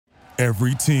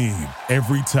Every team,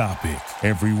 every topic,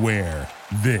 everywhere.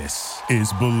 This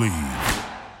is Believe.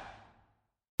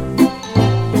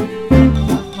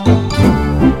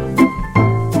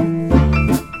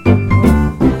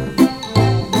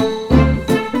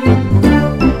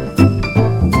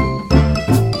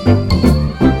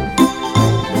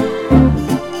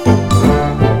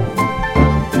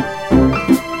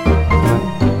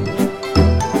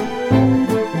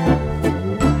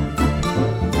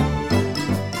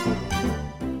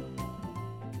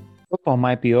 Football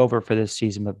might be over for this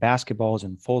season, but basketball is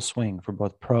in full swing for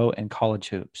both pro and college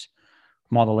hoops.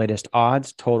 From all the latest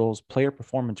odds, totals, player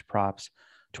performance props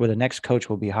to where the next coach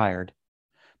will be hired,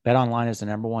 BetOnline is the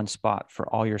number one spot for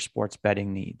all your sports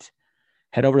betting needs.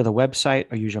 Head over to the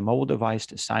website or use your mobile device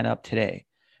to sign up today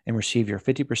and receive your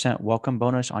 50% welcome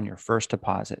bonus on your first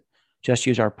deposit. Just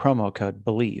use our promo code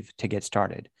BELIEVE to get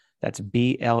started. That's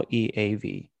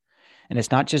BLEAV. And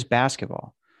it's not just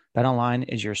basketball. BetOnline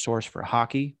is your source for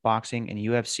hockey, boxing, and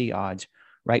UFC odds,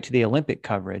 right to the Olympic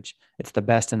coverage. It's the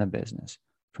best in the business.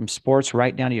 From sports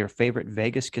right down to your favorite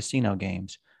Vegas casino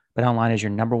games, BetOnline is your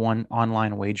number one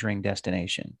online wagering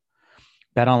destination.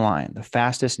 BetOnline, the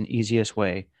fastest and easiest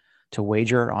way to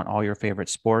wager on all your favorite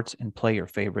sports and play your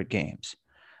favorite games.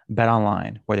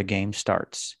 BetOnline, where the game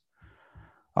starts.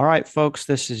 All right, folks,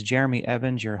 this is Jeremy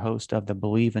Evans, your host of the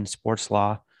Believe in Sports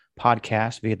Law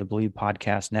podcast via the Believe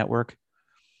Podcast Network.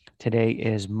 Today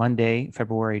is Monday,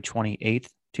 February 28th,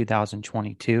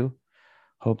 2022.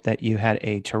 Hope that you had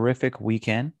a terrific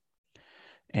weekend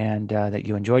and that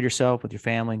you enjoyed yourself with your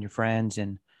family and your friends.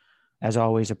 And as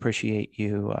always, appreciate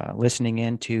you listening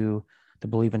in to the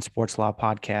Believe in Sports Law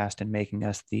podcast and making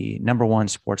us the number one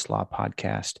sports law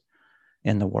podcast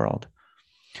in the world.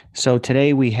 So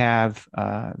today we have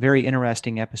a very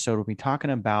interesting episode. We'll be talking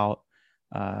about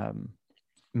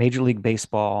Major League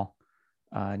Baseball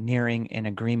nearing an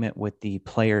agreement with the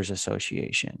Players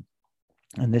Association.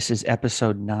 And this is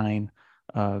episode 9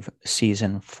 of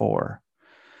season 4.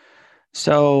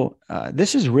 So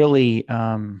this is really,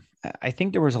 I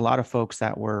think there was a lot of folks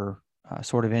that were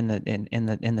sort of in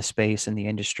the space, in the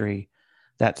industry,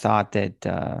 that thought that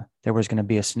there was going to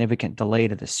be a significant delay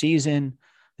to the season.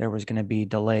 There was going to be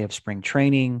delay of spring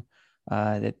training,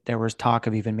 that there was talk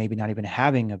of maybe not even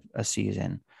having a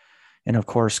season. And of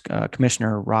course,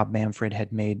 Commissioner Rob Manfred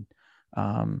had made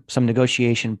some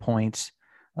negotiation points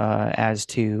as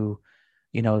to,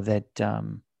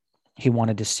 that he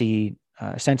wanted to see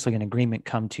essentially an agreement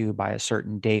come to by a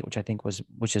certain date,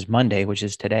 which is Monday, which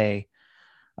is today,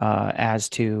 as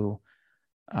to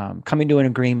coming to an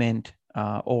agreement,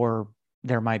 or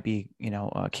there might be,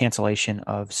 a cancellation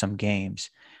of some games.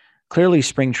 Clearly,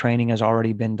 spring training has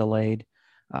already been delayed.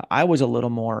 I was a little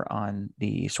more on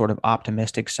the sort of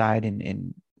optimistic side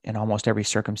in almost every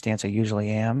circumstance I usually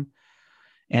am.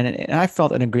 And I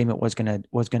felt an agreement was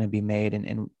gonna be made.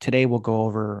 And today we'll go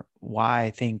over why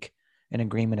I think an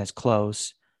agreement is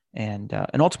close and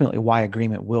ultimately why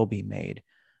agreement will be made.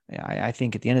 I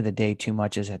think at the end of the day, too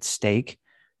much is at stake,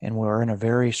 and we're in a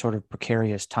very sort of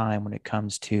precarious time when it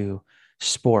comes to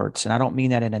sports. And I don't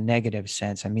mean that in a negative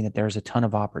sense. I mean that there's a ton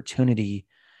of opportunity,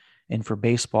 and for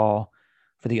baseball,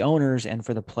 for the owners and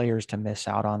for the players to miss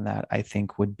out on that, I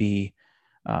think would be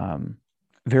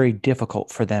very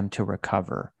difficult for them to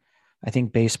recover. I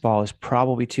think baseball is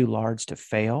probably too large to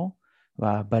fail,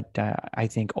 but I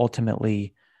think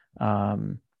ultimately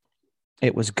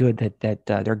it was good that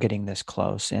they're getting this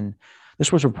close. And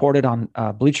this was reported on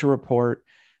Bleacher Report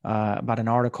about an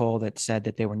article that said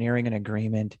that they were nearing an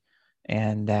agreement,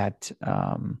 and that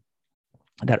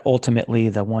that ultimately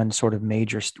the one sort of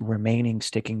major remaining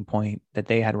sticking point that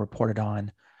they had reported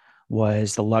on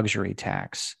was the luxury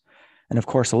tax. And of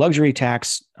course, the luxury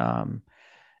tax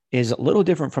is a little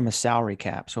different from a salary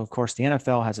cap. So of course, the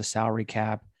NFL has a salary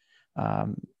cap,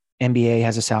 NBA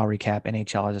has a salary cap,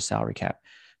 NHL has a salary cap.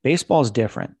 Baseball is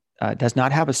different. It does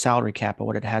not have a salary cap, but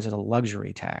what it has is a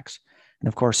luxury tax. And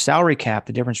of course, salary cap,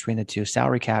 the difference between the two,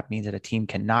 salary cap means that a team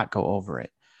cannot go over it.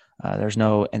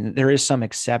 And there is some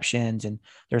exceptions, and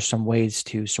there's some ways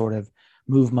to sort of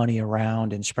move money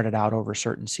around and spread it out over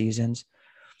certain seasons.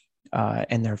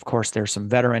 And there, of course, there's some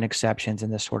veteran exceptions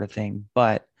and this sort of thing.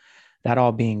 But that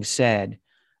all being said,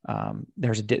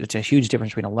 it's a huge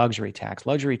difference between a luxury tax.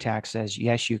 Luxury tax says,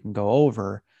 yes, you can go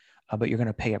over, but you're going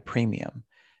to pay a premium.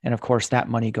 And of course, that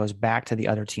money goes back to the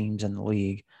other teams in the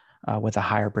league with a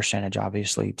higher percentage,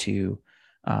 obviously, to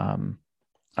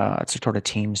sort of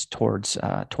teams towards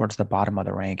the bottom of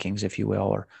the rankings, if you will,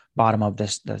 or bottom of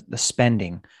the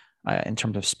spending in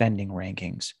terms of spending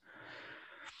rankings.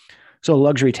 So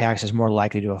luxury tax is more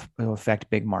likely to affect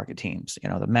big market teams,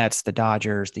 the Mets, the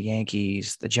Dodgers, the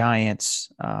Yankees, the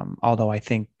Giants. Although I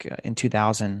think in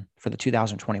 2000, for the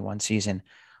 2021 season,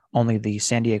 only the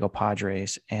San Diego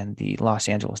Padres and the Los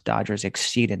Angeles Dodgers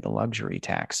exceeded the luxury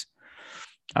tax.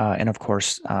 And of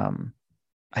course,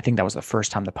 I think that was the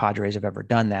first time the Padres have ever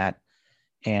done that.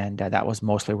 And that was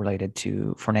mostly related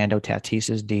to Fernando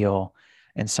Tatis's deal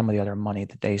and some of the other money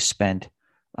that they spent,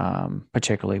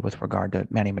 particularly with regard to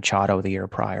Manny Machado the year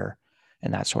prior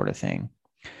and that sort of thing.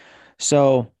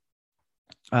 So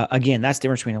again, that's the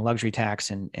difference between a luxury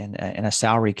tax and a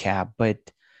salary cap. But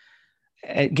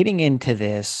getting into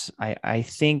this, I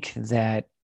think that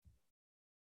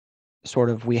sort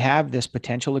of we have this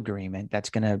potential agreement that's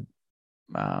going to,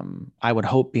 I would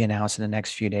hope, be announced in the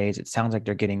next few days. It sounds like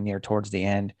they're getting near towards the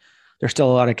end. There's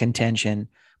still a lot of contention,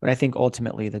 but I think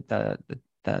ultimately that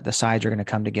the sides are going to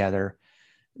come together.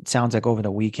 It sounds like over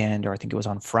the weekend, or I think it was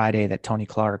on Friday, that Tony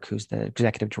Clark, who's the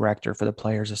executive director for the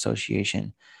Players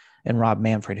Association, and Rob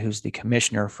Manfred, who's the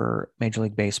commissioner for Major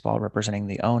League Baseball, representing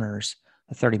the owners,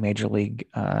 the 30 Major League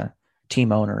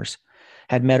team owners,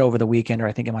 had met over the weekend, or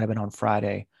I think it might have been on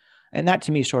Friday. And that,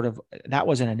 to me, that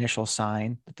was an initial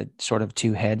sign that the sort of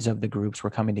two heads of the groups were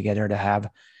coming together to have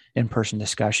in-person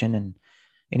discussion. And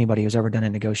anybody who's ever done a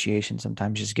negotiation,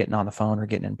 sometimes just getting on the phone or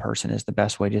getting in person is the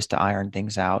best way just to iron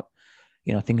things out.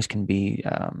 Things can be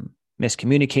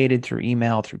miscommunicated through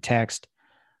email, through text.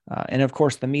 And of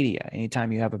course, the media.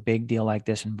 Anytime you have a big deal like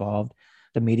this involved,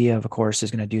 the media, of course,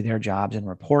 is going to do their jobs and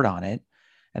report on it,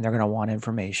 and they're going to want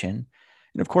information.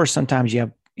 And of course, sometimes you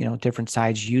have different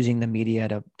sides using the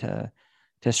media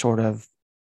to sort of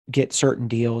get certain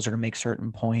deals or to make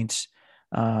certain points.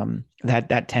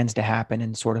 That tends to happen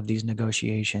in sort of these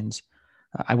negotiations.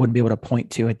 I wouldn't be able to point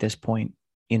to at this point,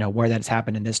 where that's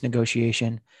happened in this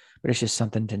negotiation, but it's just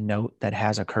something to note that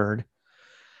has occurred.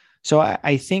 So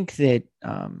I think that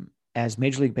as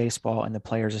Major League Baseball and the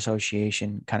Players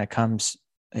Association kind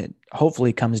of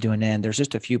hopefully comes to an end, there's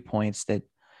just a few points that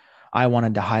I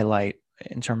wanted to highlight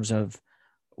in terms of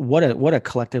what a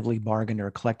collectively bargained or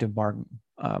a collective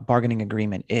bargaining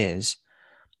agreement is,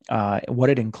 what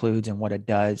it includes and what it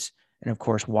does, and of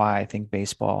course why I think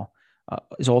baseball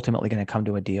is ultimately going to come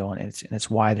to a deal, and it's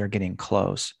why they're getting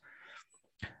close.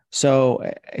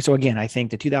 So again, I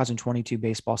think the 2022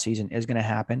 baseball season is going to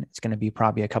happen. It's going to be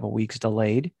probably a couple of weeks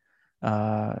delayed.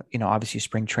 Obviously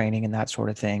spring training and that sort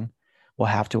of thing will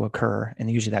have to occur, and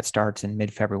usually that starts in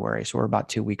mid-February. So we're about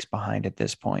 2 weeks behind at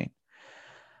this point.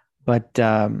 But,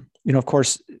 of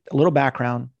course, a little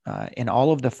background in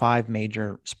all of the 5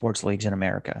 major sports leagues in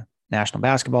America: National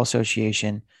Basketball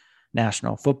Association,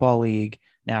 National Football League,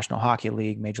 National Hockey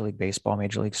League, Major League Baseball,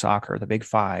 Major League Soccer, the Big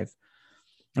 5.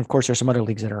 And of course, there's some other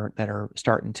leagues that are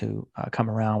starting to come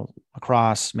around: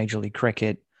 lacrosse, Major League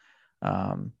Cricket,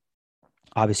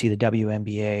 obviously the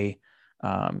WNBA,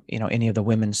 any of the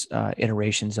women's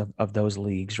iterations of those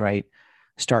leagues, right?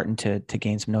 Starting to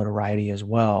gain some notoriety as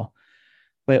well.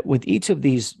 But with each of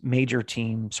these major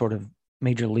team, sort of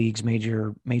major leagues,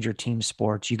 major team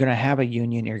sports, you're going to have a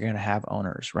union, you're going to have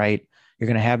owners, right? You're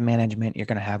going to have management, you're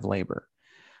going to have labor.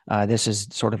 This is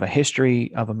sort of a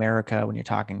history of America. When you're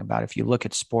talking about, if you look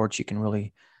at sports, you can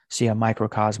really see a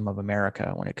microcosm of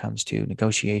America when it comes to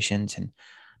negotiations and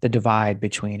the divide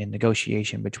between and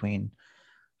negotiation between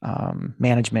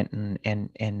management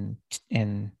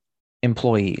and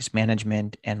employees,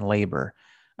 management and labor,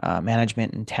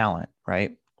 management and talent,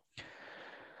 right?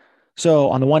 So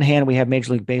on the one hand, we have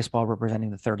Major League Baseball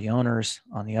representing the 30 owners.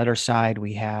 On the other side,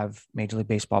 we have Major League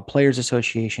Baseball Players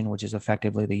Association, which is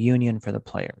effectively the union for the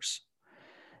players.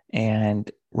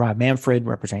 And Rob Manfred,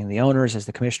 representing the owners, as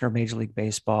the commissioner of Major League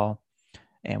Baseball,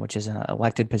 and which is an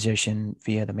elected position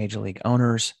via the Major League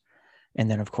owners.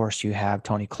 And then, of course, you have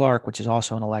Tony Clark, which is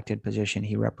also an elected position.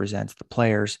 He represents the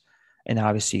players. And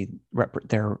obviously,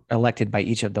 they're elected by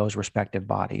each of those respective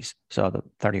bodies. So the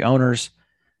 30 owners,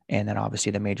 and then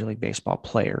obviously the Major League Baseball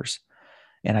players.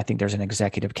 And I think there's an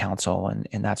executive council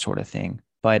and that sort of thing.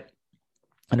 And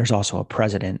there's also a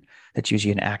president that's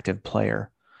usually an active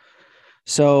player.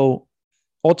 So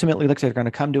ultimately, looks like they're going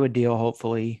to come to a deal,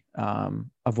 hopefully,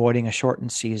 avoiding a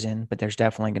shortened season. But there's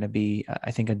definitely going to be,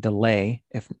 I think, a delay.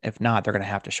 If not, they're going to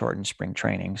have to shorten spring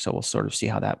training. So we'll sort of see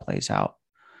how that plays out.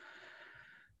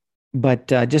 But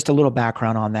just a little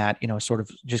background on that, sort of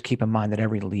just keep in mind that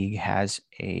every league has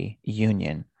a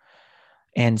union.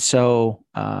 And so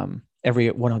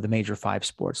every one of the major 5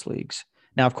 sports leagues.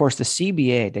 Now, of course, the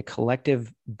CBA, the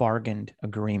collective bargained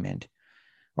agreement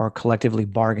or collectively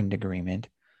bargained agreement,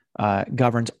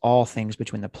 governs all things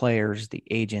between the players, the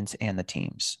agents, and the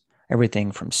teams.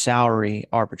 everything from salary,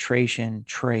 arbitration,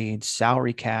 trades,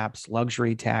 salary caps,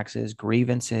 luxury taxes,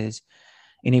 grievances,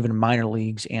 and even minor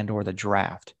leagues and or the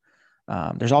draft.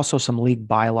 There's also some league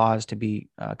bylaws to be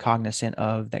cognizant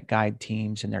of that guide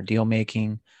teams in their deal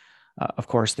making. Of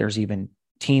course, there's even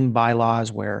team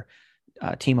bylaws where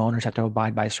team owners have to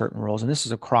abide by certain rules, and this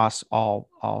is across all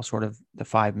sort of the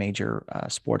 5 major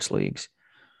sports leagues.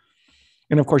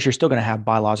 And of course, you're still going to have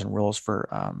bylaws and rules for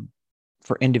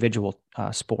individual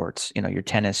sports, your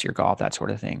tennis, your golf, that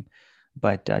sort of thing,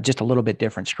 but just a little bit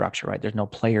different structure, right? There's no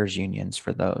players unions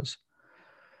for those.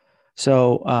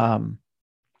 So,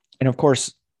 and of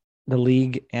course, the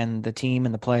league and the team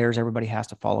and the players, everybody has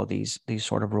to follow these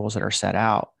sort of rules that are set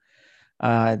out.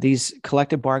 These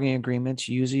collective bargaining agreements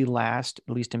usually last,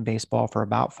 at least in baseball, for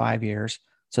about 5 years.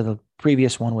 So the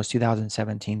previous one was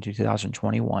 2017 to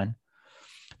 2021.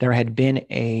 There had been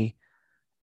a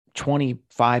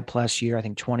 25 plus year, I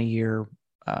think 20-year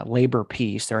labor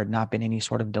peace. There had not been any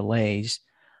sort of delays.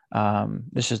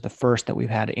 This is the first that we've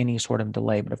had any sort of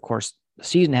delay, but of course the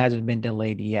season hasn't been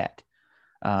delayed yet.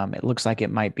 It looks like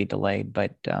it might be delayed,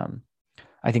 but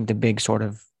I think the big sort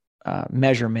of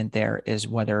measurement there is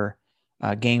whether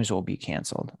games will be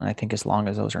canceled. And I think as long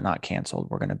as those are not canceled,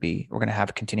 we're going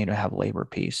to continue to have labor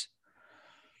peace.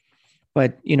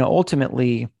 But,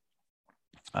 ultimately,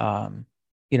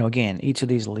 again, each of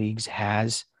these leagues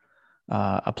has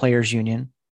a players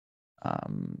union.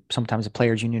 Sometimes the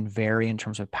players union vary in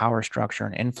terms of power structure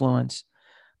and influence,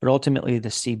 but ultimately the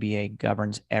CBA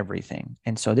governs everything.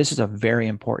 And so this is a very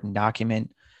important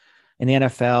document. In the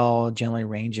NFL, generally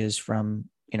ranges from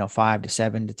 5 to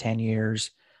 7 to 10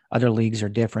 years. Other leagues are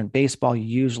different. Baseball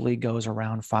usually goes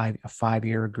around a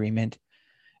 5-year agreement,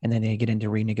 and then they get into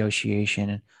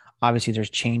renegotiation. Obviously, there's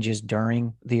changes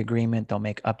during the agreement. They'll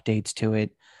make updates to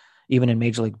it. Even in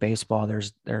Major League Baseball,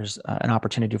 there's an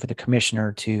opportunity for the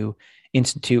commissioner to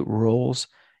institute rules.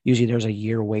 Usually there's a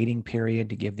year waiting period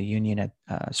to give the union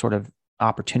a sort of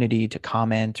opportunity to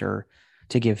comment or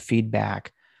to give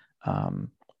feedback.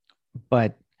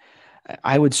 But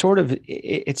I would sort of,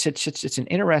 it's an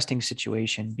interesting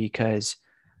situation because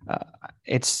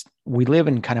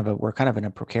we're kind of in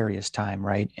a precarious time,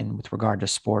 right? And with regard to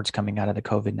sports coming out of the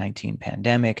COVID-19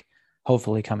 pandemic,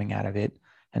 hopefully coming out of it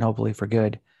and hopefully for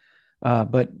good.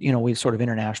 But, we sort of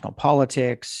international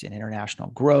politics and international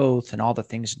growth and all the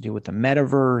things to do with the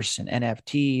metaverse and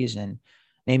NFTs and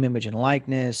name, image, and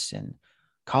likeness and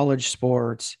college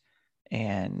sports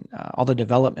and all the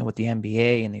development with the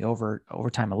NBA and the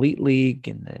overtime elite league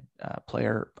and the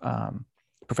player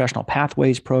professional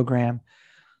pathways program.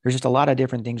 There's just a lot of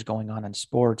different things going on in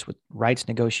sports with rights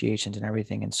negotiations and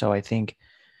everything. And so I think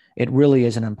it really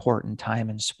is an important time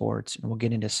in sports. And we'll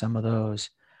get into some of those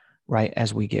right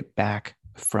as we get back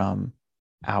from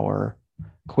our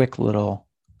quick little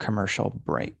commercial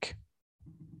break.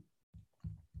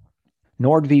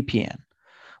 NordVPN.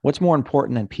 What's more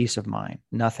important than peace of mind?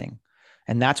 Nothing.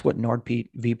 And that's what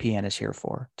NordVPN is here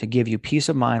for, to give you peace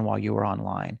of mind while you are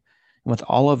online. And with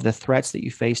all of the threats that you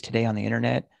face today on the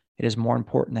internet, it is more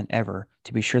important than ever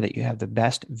to be sure that you have the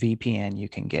best VPN you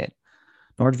can get.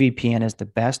 NordVPN is the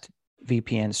best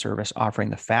VPN service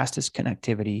offering the fastest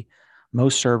connectivity,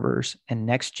 most servers, and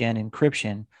next-gen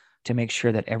encryption to make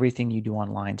sure that everything you do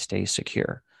online stays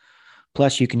secure.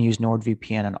 Plus, you can use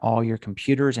NordVPN on all your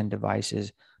computers and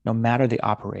devices, no matter the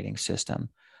operating system.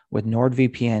 With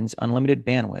NordVPN's unlimited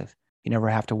bandwidth, you never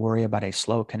have to worry about a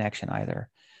slow connection either,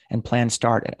 and plans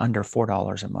start at under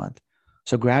 $4 a month.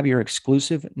 So grab your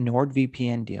exclusive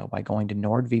NordVPN deal by going to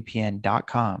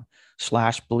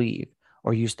nordvpn.com/believe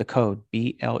or use the code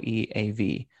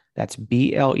BLEAV. That's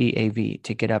BLEAV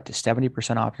to get up to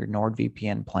 70% off your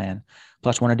NordVPN plan,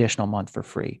 plus 1 additional month for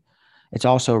free. It's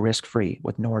also risk-free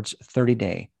with Nord's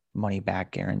 30-day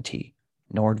money-back guarantee.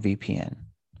 NordVPN.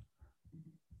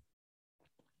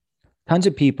 Tons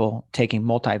of people taking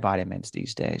multivitamins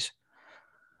these days.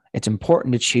 It's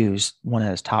important to choose one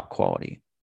that is top quality.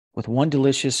 With 1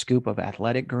 delicious scoop of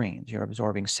Athletic Greens, you're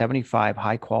absorbing 75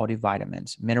 high-quality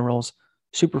vitamins, minerals,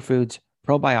 superfoods,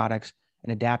 probiotics,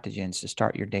 and adaptogens to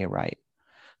start your day right.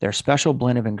 Their special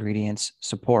blend of ingredients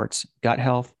supports gut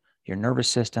health, your nervous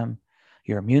system,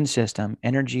 your immune system,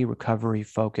 energy, recovery,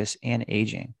 focus, and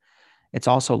aging. It's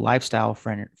also lifestyle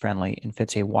friendly and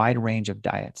fits a wide range of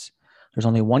diets. There's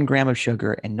only 1 gram of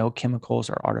sugar and no chemicals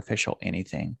or artificial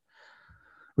anything.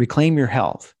 Reclaim your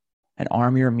health and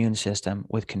arm your immune system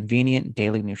with convenient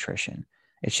daily nutrition.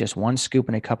 It's just 1 scoop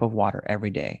in a cup of water every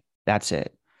day. That's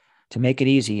it. To make it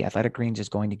easy, Athletic Greens is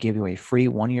going to give you a free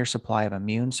 1-year supply of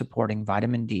immune-supporting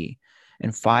vitamin D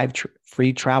and 5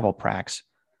 free travel packs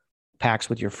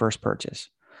with your first purchase.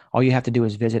 All you have to do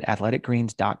is visit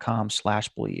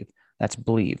athleticgreens.com/believe. That's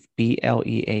believe,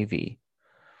 BLEAV.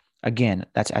 Again,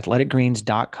 that's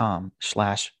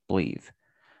athleticgreens.com/believe.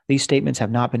 These statements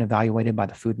have not been evaluated by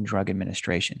the Food and Drug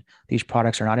Administration. These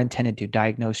products are not intended to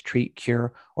diagnose, treat,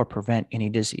 cure, or prevent any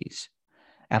disease.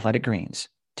 Athletic Greens,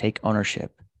 take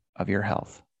ownership of your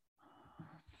health.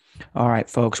 All right,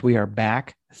 folks, we are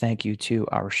back. Thank you to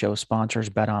our show sponsors,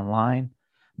 BetOnline,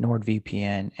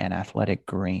 NordVPN, and Athletic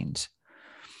Greens.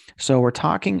 So we're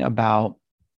talking about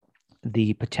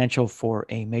the potential for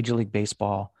a Major League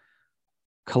Baseball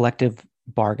collective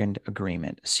bargained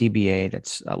agreement, CBA,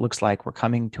 that's looks like we're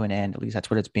coming to an end. At least that's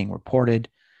what it's being reported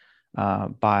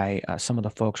by some of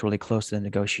the folks really close to the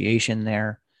negotiation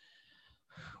there.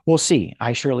 We'll see.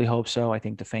 I surely hope so. I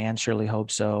think the fans surely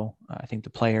hope so. I think the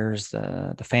players,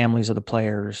 the families of the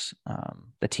players,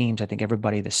 the teams, I think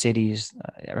everybody, the cities,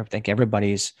 I think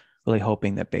everybody's really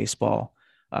hoping that baseball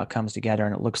comes together.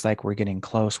 And it looks like we're getting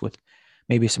close, with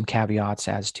maybe some caveats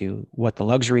as to what the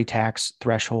luxury tax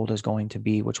threshold is going to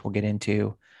be, which we'll get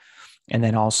into. And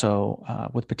then also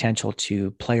with potential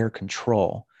to player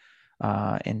control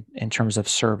in terms of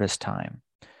service time.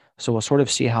 So we'll sort of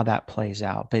see how that plays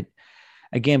out. But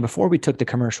again, before we took the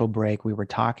commercial break, we were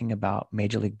talking about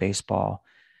Major League Baseball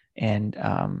and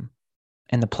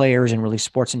the players and really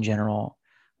sports in general,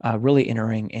 really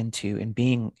entering into and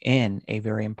being in a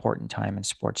very important time in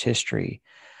sports history.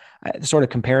 The sort of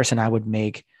comparison I would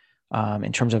make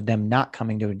in terms of them not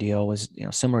coming to a deal was,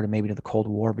 similar to maybe to the Cold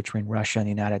War between Russia and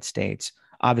the United States.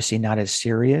 Obviously not as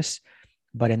serious,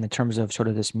 but in the terms of sort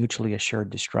of this mutually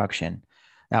assured destruction.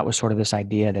 That was sort of this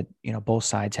idea that, both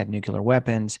sides had nuclear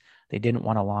weapons. They didn't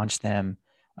want to launch them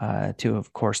to,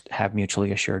 of course, have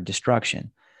mutually assured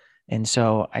destruction. And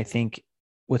so I think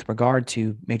with regard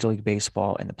to Major League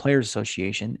Baseball and the Players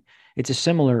Association, it's a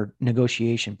similar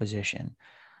negotiation position.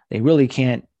 They really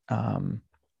can't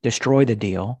destroy the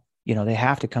deal. They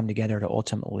have to come together to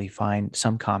ultimately find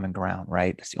some common ground,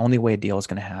 right? It's the only way a deal is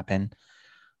going to happen.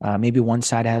 Maybe one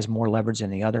side has more leverage than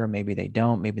the other. Maybe they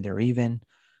don't. Maybe they're even.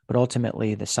 But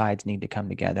ultimately, the sides need to come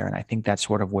together. And I think that's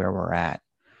sort of where we're at.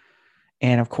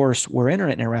 And of course, we're in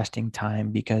an interesting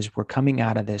time because we're coming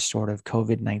out of this sort of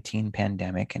COVID-19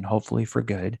 pandemic, and hopefully for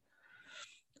good.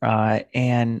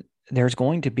 And there's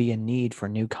going to be a need for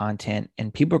new content,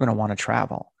 and people are going to want to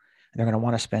travel. They're going to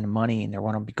want to spend money, and they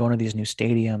want to be going to these new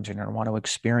stadiums, and they're going to want to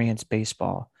experience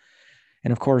baseball.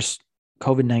 And of course,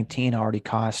 COVID-19 already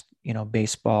cost,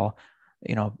 baseball,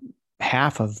 a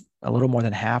little more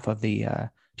than half of the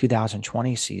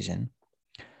 2020 season.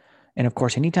 And of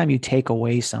course, anytime you take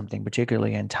away something,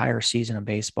 particularly an entire season of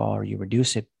baseball, or you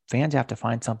reduce it, fans have to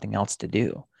find something else to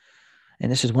do.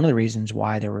 And this is one of the reasons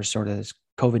why there was sort of this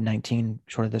COVID-19,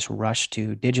 sort of this rush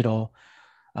to digital,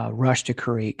 rush to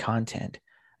create content.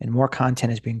 And more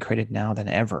content is being created now than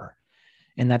ever.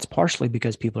 And that's partially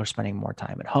because people are spending more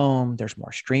time at home. There's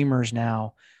more streamers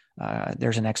now.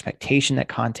 There's an expectation that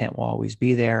content will always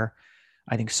be there.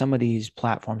 I think some of these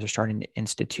platforms are starting to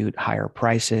institute higher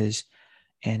prices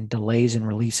and delays in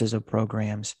releases of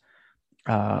programs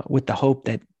with the hope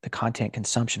that the content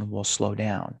consumption will slow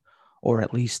down, or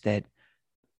at least that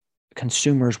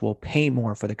consumers will pay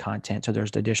more for the content so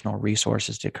there's additional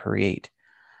resources to create.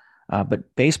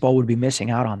 But baseball would be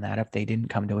missing out on that if they didn't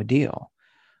come to a deal.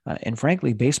 And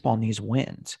frankly, baseball needs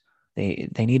wins. They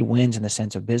need wins in the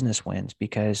sense of business wins,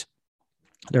 because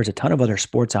there's a ton of other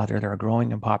sports out there that are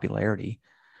growing in popularity.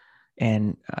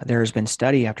 And there has been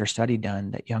study after study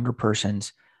done that younger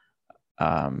persons,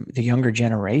 the younger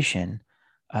generation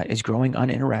is growing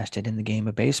uninterested in the game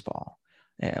of baseball,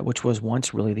 which was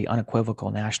once really the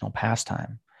unequivocal national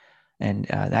pastime. And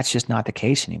that's just not the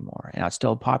case anymore. And it's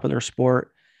still a popular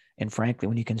sport. And frankly,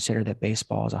 when you consider that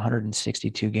baseball is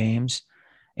 162 games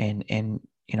and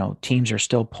teams are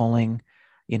still pulling,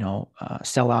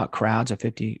 sellout crowds of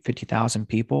 50,000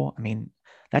 people, I mean,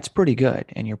 that's pretty good.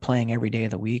 And you're playing every day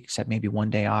of the week, except maybe one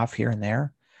day off here and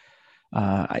there.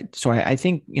 So I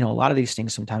think, a lot of these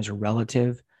things sometimes are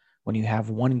relative. When you have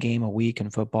one game a week in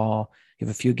football, you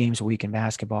have a few games a week in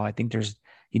basketball, I think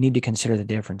you need to consider the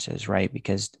differences, right?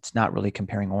 Because it's not really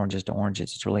comparing oranges to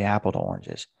oranges. It's really apple to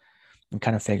oranges, and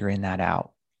kind of figuring that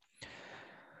out.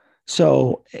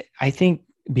 So I think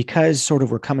because sort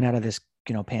of we're coming out of this,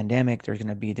 pandemic, there's going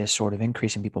to be this sort of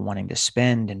increase in people wanting to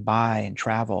spend and buy and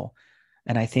travel.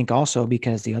 And I think also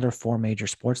because the other 4 major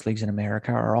sports leagues in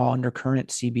America are all under current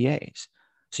CBAs.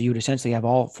 So you would essentially have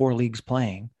all 4 leagues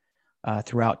playing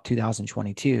throughout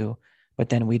 2022, but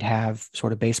then we'd have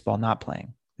sort of baseball not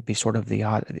playing. It'd be sort of the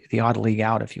odd league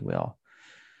out, if you will.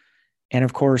 And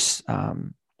of course,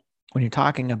 when you're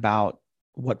talking about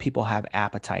what people have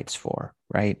appetites for,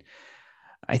 right?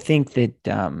 I think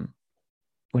that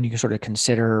when you sort of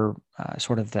consider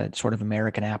sort of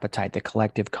American appetite, the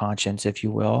collective conscience, if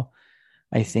you will,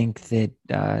 I think that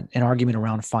an argument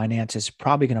around finance is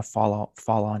probably going to fall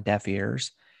on deaf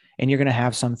ears, and you're going to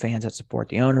have some fans that support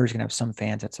the owners, you're going to have some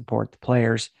fans that support the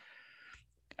players.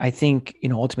 I think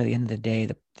ultimately, at the end of the day,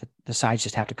 the sides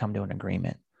just have to come to an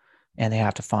agreement, and they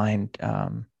have to find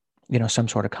some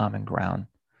sort of common ground.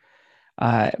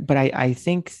 But I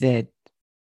think that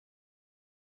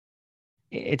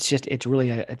it's really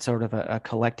it's sort of a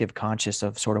collective conscious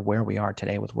of sort of where we are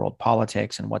today with world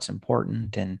politics and what's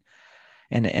important, and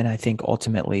I think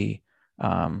ultimately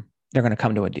they're going to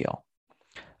come to a deal.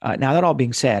 Now, that all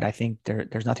being said, I think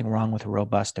there's nothing wrong with a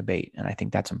robust debate, and I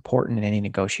think that's important in any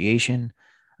negotiation.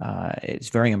 It's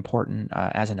very important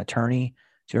as an attorney.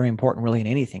 It's very important, really, in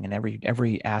anything, in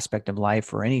every aspect of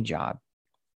life or any job.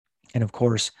 And of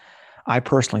course, I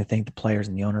personally think the players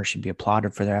and the owners should be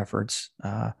applauded for their efforts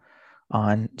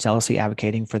on zealously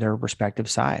advocating for their respective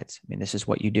sides. I mean, this is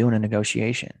what you do in a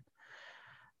negotiation.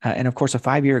 And of course, a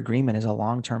 5-year agreement is a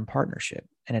long-term partnership,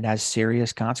 and it has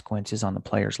serious consequences on the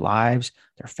players' lives,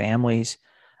 their families,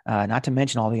 not to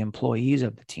mention all the employees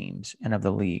of the teams and of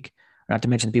the league, not to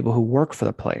mention the people who work for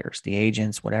the players, the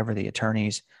agents, whatever, the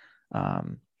attorneys.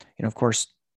 Of course,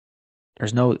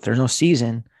 there's no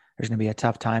season. There's going to be a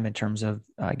tough time in terms of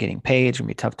getting paid. It's going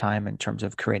to be a tough time in terms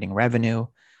of creating revenue,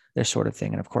 this sort of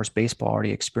thing. And of course, baseball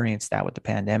already experienced that with the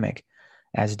pandemic,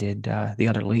 as did the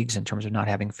other leagues in terms of not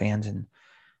having fans in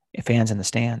the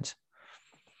stands.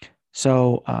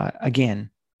 So again,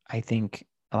 I think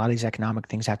a lot of these economic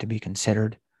things have to be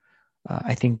considered.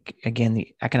 I think, again,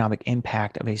 the economic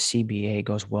impact of a CBA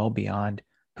goes well beyond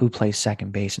who plays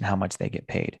second base and how much they get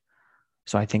paid.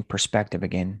 So I think perspective,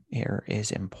 again, here is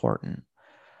important.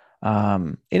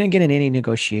 And again, in any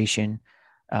negotiation,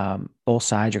 both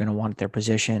sides are going to want their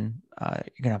position.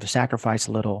 You're going to have to sacrifice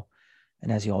a little.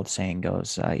 And as the old saying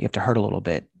goes, you have to hurt a little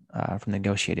bit from the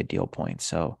negotiated deal point.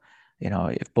 So,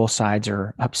 if both sides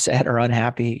are upset or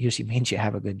unhappy, it usually means you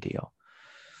have a good deal.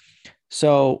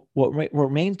 So what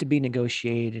remains to be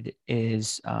negotiated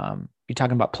is you're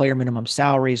talking about player minimum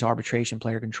salaries, arbitration,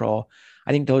 player control.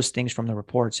 I think those things from the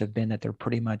reports have been that they're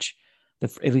pretty much,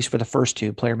 at least for the first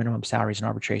two, player minimum salaries and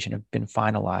arbitration, have been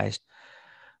finalized.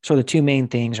 So the two main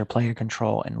things are player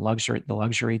control and the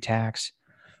luxury tax.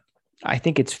 I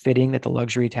think it's fitting that the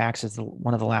luxury tax is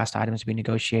one of the last items to be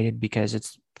negotiated because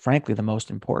it's frankly the most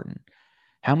important.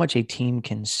 How much a team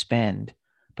can spend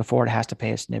before it has to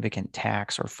pay a significant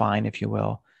tax or fine, if you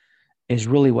will, is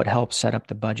really what helps set up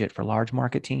the budget for large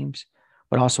market teams,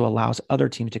 but also allows other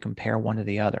teams to compare one to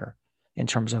the other in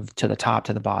terms of to the top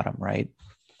to the bottom, right?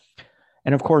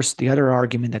 And of course, the other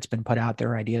argument that's been put out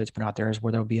there, idea that's been out there, is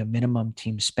where there'll be a minimum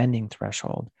team spending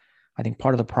threshold. I think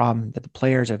part of the problem that the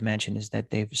players have mentioned is that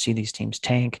they see these teams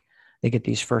tank. They get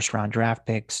these first round draft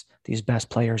picks. These best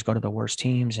players go to the worst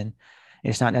teams. And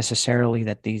it's not necessarily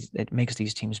that it makes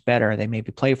these teams better. They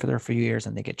maybe play for there for a few years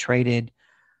and they get traded.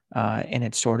 And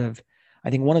it's sort of, I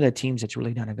think one of the teams that's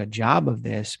really done a good job of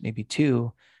this, maybe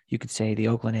two, you could say the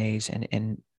Oakland A's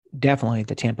and definitely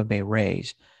the Tampa Bay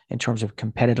Rays in terms of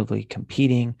competitively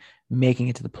competing, making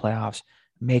it to the playoffs,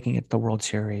 making it to the World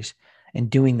Series, and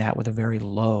doing that with a very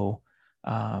low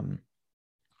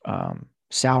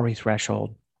salary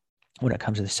threshold when it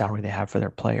comes to the salary they have for their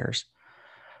players.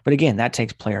 But again, that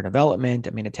takes player development.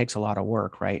 I mean, it takes a lot of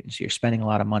work, right? And so you're spending a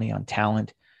lot of money on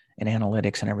talent and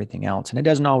analytics and everything else. And it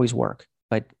doesn't always work,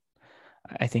 but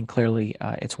I think clearly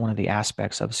it's one of the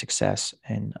aspects of success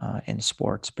in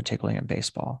sports, particularly in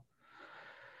baseball.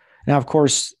 Now, of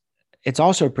course, it's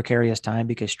also a precarious time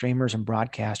because streamers and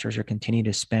broadcasters are continuing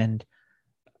to spend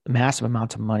massive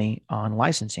amounts of money on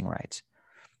licensing rights.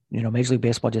 Major League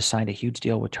Baseball just signed a huge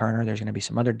deal with Turner. There's going to be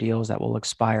some other deals that will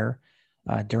expire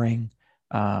during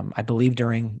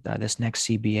this next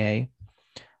CBA.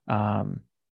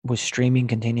 With streaming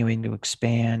continuing to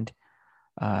expand,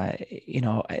 there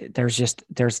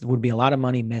would be a lot of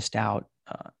money missed out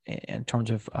in terms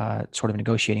of sort of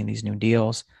negotiating these new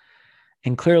deals.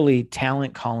 And clearly,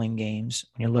 talent calling games,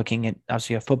 when you're looking at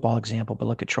obviously a football example, but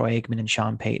look at Troy Aikman and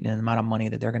Sean Payton and the amount of money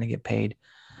that they're going to get paid.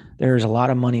 There's a lot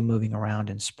of money moving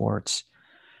around in sports.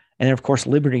 And then, of course,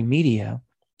 Liberty Media,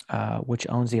 which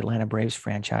owns the Atlanta Braves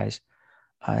franchise,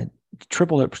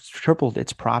 tripled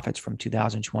its profits from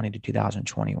 2020 to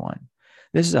 2021.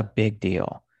 This is a big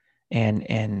deal.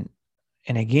 And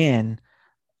again,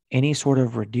 any sort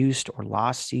of reduced or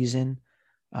lost season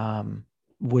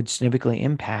would significantly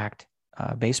impact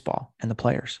baseball and the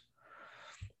players.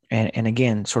 And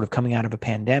again, sort of coming out of a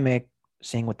pandemic,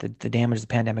 seeing what the damage the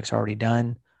pandemic's already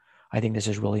done, I think this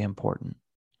is really important.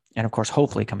 And of course,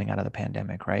 hopefully coming out of the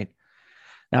pandemic, right?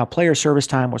 Now, player service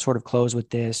time will sort of close with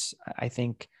this. I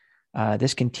think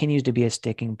this continues to be a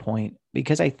sticking point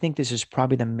because I think this is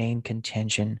probably the main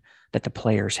contention that the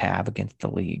players have against the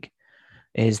league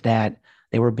is that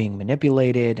they were being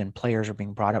manipulated and players are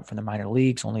being brought up from the minor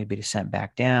leagues only to be sent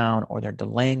back down, or they're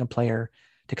delaying a player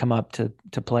to come up to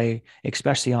play,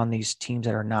 especially on these teams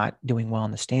that are not doing well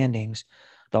in the standings.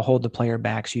 They'll hold the player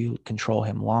back so you control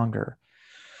him longer.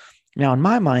 Now, in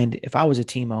my mind, if I was a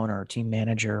team owner or team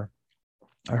manager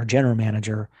or general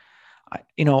manager,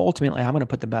 ultimately I'm going to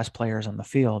put the best players on the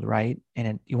field, right?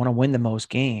 And you want to win the most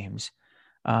games.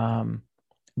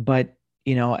 But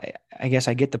I guess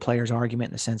I get the players' argument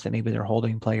in the sense that maybe they're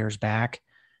holding players back,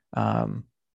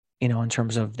 in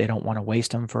terms of they don't want to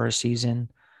waste them for a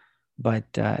season. But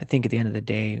I think at the end of the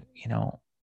day,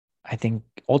 I think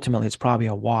ultimately it's probably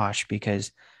a wash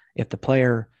because if the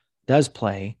player does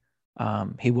play,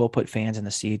 he will put fans in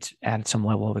the seats, add some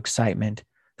level of excitement,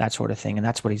 that sort of thing. And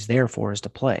that's what he's there for, is to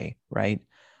play, right?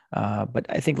 But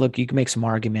I think, look, you can make some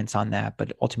arguments on that,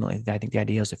 but ultimately I think the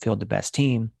idea is to field the best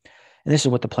team. And this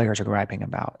is what the players are griping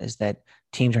about, is that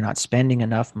teams are not spending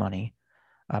enough money,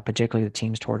 particularly the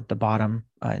teams toward the bottom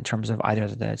in terms of either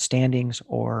the standings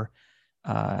or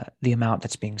the amount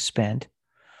that's being spent.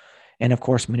 And of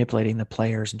course, manipulating the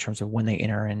players in terms of when they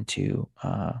enter into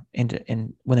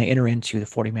when they enter into the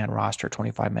 40-man roster,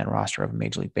 25-man roster of a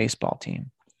Major League Baseball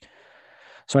team.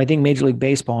 So I think Major League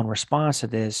Baseball, in response to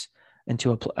this,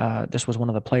 this was one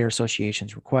of the Player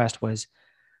Association's request, was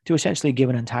to essentially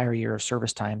give an entire year of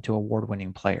service time to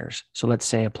award-winning players. So let's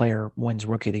say a player wins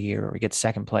Rookie of the Year or gets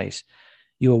second place.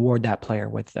 You award that player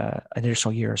with an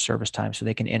additional year of service time so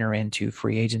they can enter into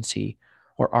free agency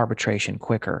or arbitration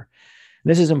quicker.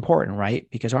 This is important, right?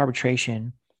 Because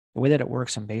arbitration, the way that it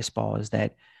works in baseball is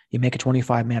that you make a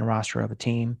 25-man roster of a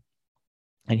team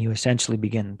and you essentially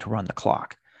begin to run the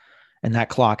clock. And that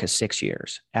clock is 6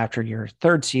 years. After your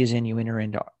third season, you enter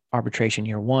into arbitration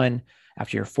year 1.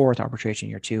 After your fourth, arbitration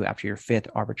year 2. After your fifth,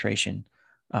 arbitration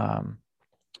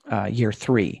year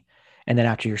 3. And then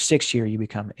after your sixth year, you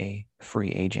become a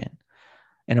free agent.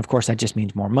 And of course, that just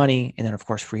means more money. And then, of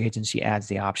course, free agency adds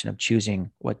the option of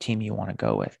choosing what team you want to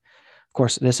go with. Of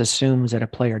course, this assumes that a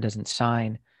player doesn't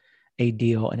sign a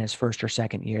deal in his first or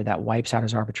second year that wipes out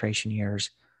his arbitration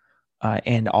years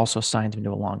and also signs him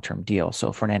to a long-term deal.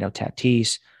 So Fernando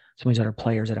Tatis, some of these other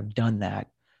players that have done that,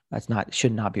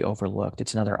 should not be overlooked.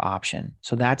 It's another option.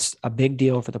 So that's a big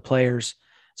deal for the players.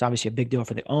 It's obviously a big deal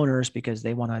for the owners because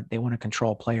they want to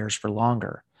control players for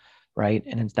longer, right?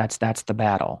 And that's the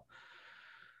battle.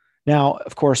 Now,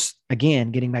 of course,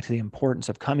 again, getting back to the importance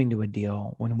of coming to a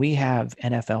deal, when we have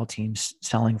NFL teams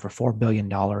selling for $4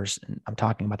 billion, and I'm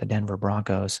talking about the Denver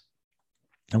Broncos,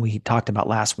 and we talked about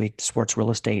last week, sports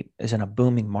real estate is in a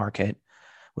booming market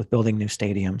with building new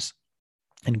stadiums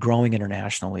and growing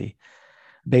internationally.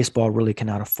 Baseball really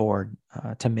cannot afford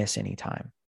to miss any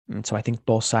time. And so I think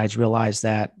both sides realize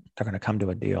that they're going to come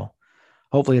to a deal.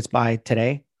 Hopefully it's by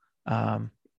today. And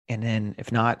then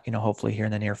if not, hopefully here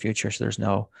in the near future, so there's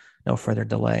no further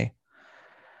delay.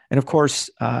 And of course,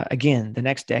 again, the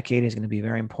next decade is going to be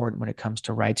very important when it comes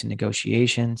to rights and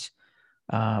negotiations,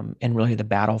 and really the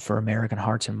battle for American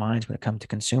hearts and minds when it comes to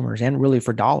consumers and really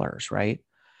for dollars, right?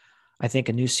 I think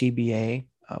a new CBA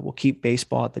will keep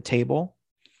baseball at the table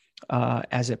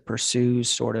as it pursues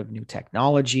sort of new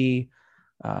technology,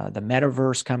 the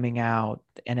metaverse coming out,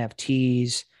 the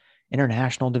NFTs,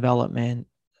 international development,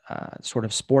 sort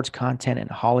of sports content in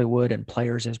Hollywood and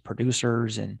players as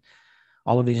producers, and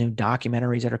all of these new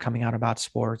documentaries that are coming out about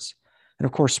sports, and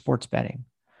of course, sports betting.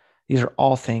 These are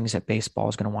all things that baseball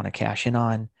is going to want to cash in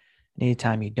on. And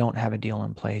anytime you don't have a deal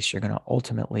in place, you're going to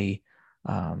ultimately,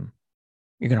 you're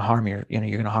going to harm you're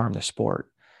going to harm the sport.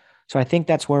 So I think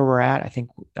that's where we're at. I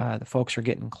think the folks are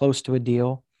getting close to a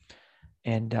deal,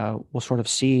 and we'll sort of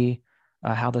see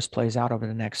how this plays out over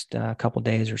the next couple of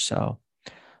days or so.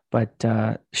 But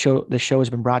the show has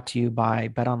been brought to you by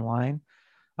BetOnline.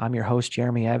 I'm your host,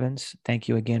 Jeremy Evans. Thank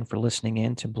you again for listening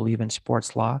in to Believe in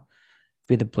Sports Law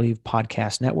via the Believe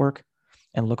Podcast Network,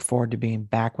 and look forward to being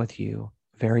back with you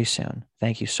very soon.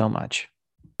 Thank you so much.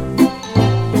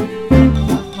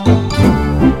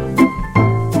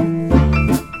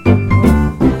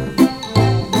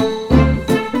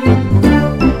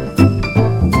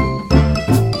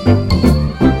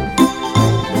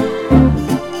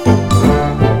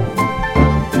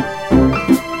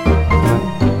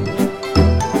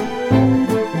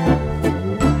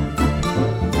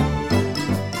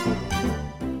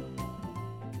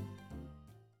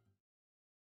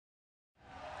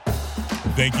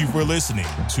 Thank you for listening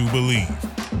to Believe.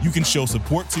 You can show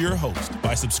support to your host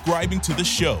by subscribing to the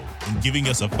show and giving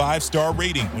us a 5-star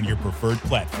rating on your preferred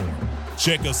platform.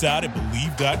 Check us out at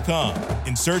Believe.com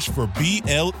and search for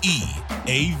BLEAV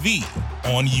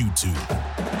on YouTube.